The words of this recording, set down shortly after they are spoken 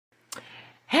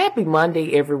Happy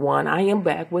Monday, everyone. I am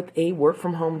back with a work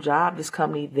from home job. This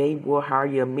company, they will hire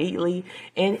you immediately.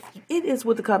 And it is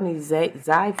with the company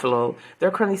Zyflow.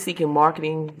 They're currently seeking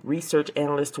marketing research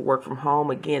analysts to work from home.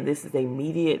 Again, this is a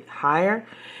immediate hire.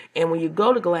 And when you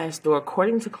go to Glassdoor,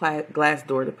 according to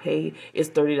Glassdoor, the pay is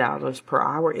 $30 per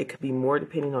hour. It could be more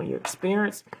depending on your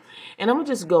experience. And I'm going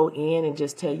to just go in and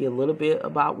just tell you a little bit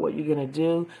about what you're going to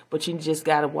do. But you just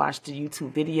got to watch the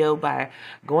YouTube video by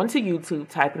going to YouTube,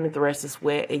 typing in The Rest is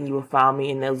Wet, and you will find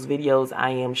me in those videos. I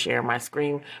am sharing my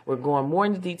screen. We're going more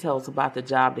into details about the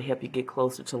job to help you get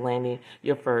closer to landing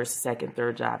your first, second,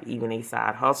 third job, even a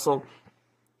side hustle.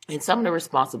 And some of the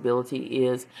responsibility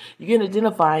is you can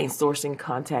identify and sourcing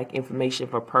contact information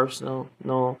for personal,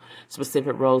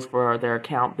 specific roles for their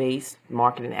account-based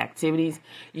marketing activities.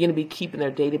 You're going to be keeping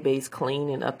their database clean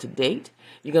and up to date.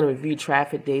 You're going to review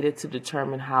traffic data to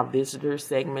determine how visitor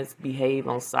segments behave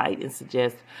on site and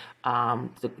suggest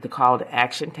the call to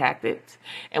action tactics.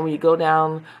 And when you go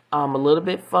down a little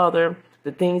bit further,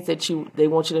 the things that they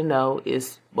want you to know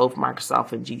is both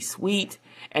Microsoft and G Suite,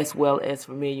 as well as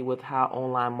familiar with how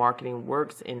online marketing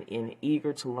works and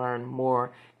eager to learn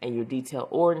more and your detailed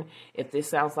ordering. If this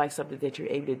sounds like something that you're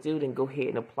able to do, then go ahead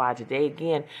and apply today.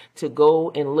 Again, to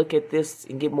go and look at this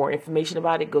and get more information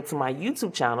about it, go to my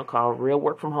YouTube channel called Real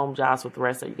Work From Home Jobs with The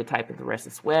Rest, or you can type in The Rest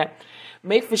is Wet.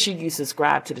 Make sure you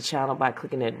subscribe to the channel by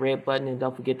clicking that red button, and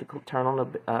don't forget to turn on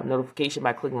the notification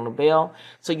by clicking on the bell,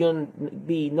 so you'll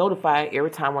be notified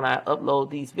every time when I upload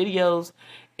these videos.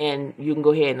 And you can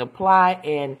go ahead and apply,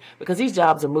 and because these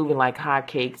jobs are moving like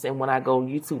hotcakes, and when I go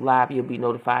YouTube Live, you'll be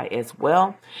notified as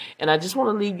well. And I just want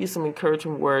to leave you some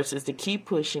encouraging words is to keep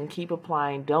pushing, keep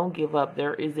applying, don't give up.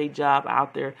 There is a job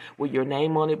out there with your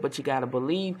name on it, but you got to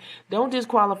believe. Don't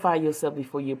disqualify yourself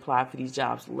before you apply for these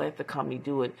jobs. Let the company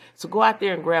do it. So go out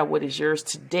there and grab what is yours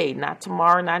today, not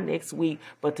tomorrow, not next week,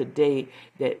 but today.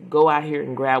 That go out here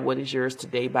and grab what is yours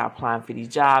today by applying for these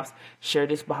jobs. Share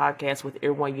this podcast with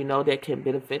everyone you know that can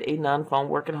benefit a non-phone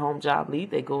work at home job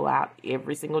lead. They go out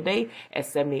every single day at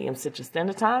 7 a.m. Central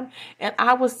Standard Time. And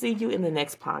I will see you in the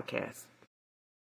next podcast.